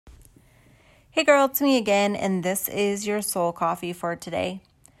Hey girl, it's me again, and this is your soul coffee for today.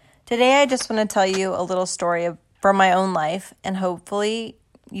 Today I just want to tell you a little story from my own life, and hopefully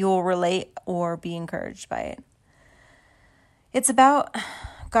you will relate or be encouraged by it. It's about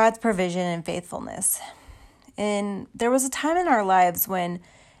God's provision and faithfulness. And there was a time in our lives when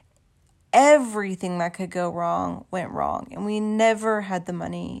everything that could go wrong went wrong, and we never had the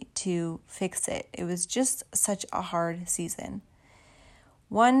money to fix it. It was just such a hard season.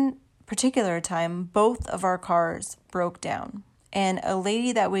 One particular time, both of our cars broke down, and a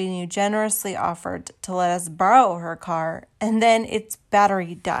lady that we knew generously offered to let us borrow her car, and then its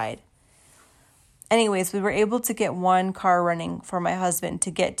battery died. Anyways, we were able to get one car running for my husband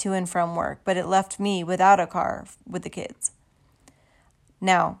to get to and from work, but it left me without a car with the kids.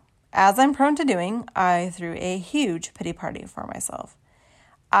 Now, as I'm prone to doing, I threw a huge pity party for myself.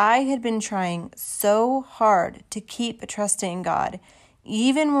 I had been trying so hard to keep trusting God,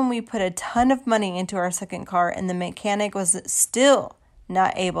 even when we put a ton of money into our second car and the mechanic was still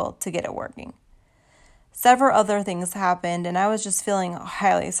not able to get it working. Several other things happened, and I was just feeling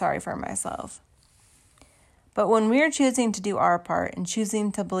highly sorry for myself. But when we're choosing to do our part and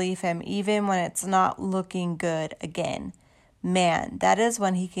choosing to believe Him even when it's not looking good again, man, that is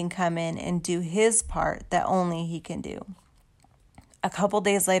when He can come in and do His part that only He can do. A couple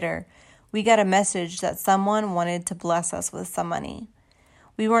days later, we got a message that someone wanted to bless us with some money.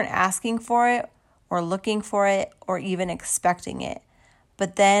 We weren't asking for it or looking for it or even expecting it.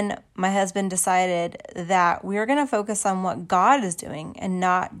 But then my husband decided that we were going to focus on what God is doing and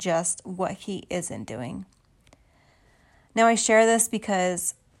not just what He isn't doing. Now, I share this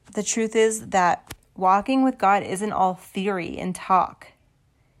because the truth is that walking with God isn't all theory and talk.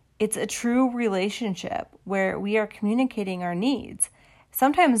 It's a true relationship where we are communicating our needs.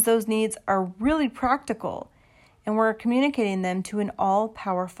 Sometimes those needs are really practical, and we're communicating them to an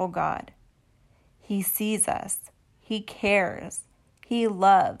all-powerful God. He sees us, He cares, He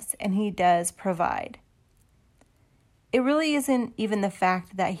loves, and He does provide. It really isn't even the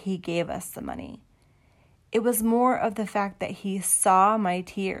fact that He gave us the money. It was more of the fact that He saw my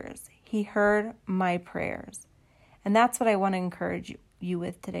tears. He heard my prayers. And that's what I want to encourage you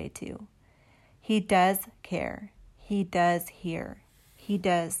with today too. He does care. He does hear. He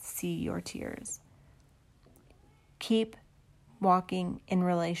does see your tears. Keep walking in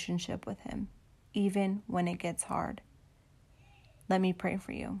relationship with Him, even when it gets hard. Let me pray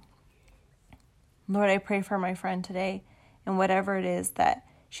for you. Lord, I pray for my friend today and whatever it is that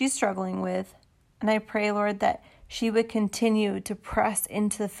she's struggling with. And I pray, Lord, that she would continue to press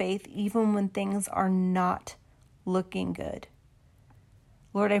into the faith even when things are not looking good.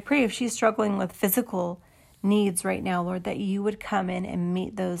 Lord, I pray if she's struggling with physical needs right now, Lord, that you would come in and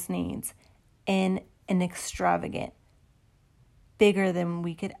meet those needs in an extravagant, bigger than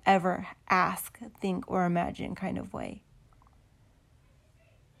we could ever ask, think, or imagine kind of way.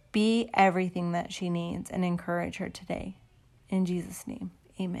 Be everything that she needs and encourage her today. In Jesus' name,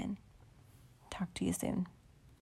 amen. Talk to you soon.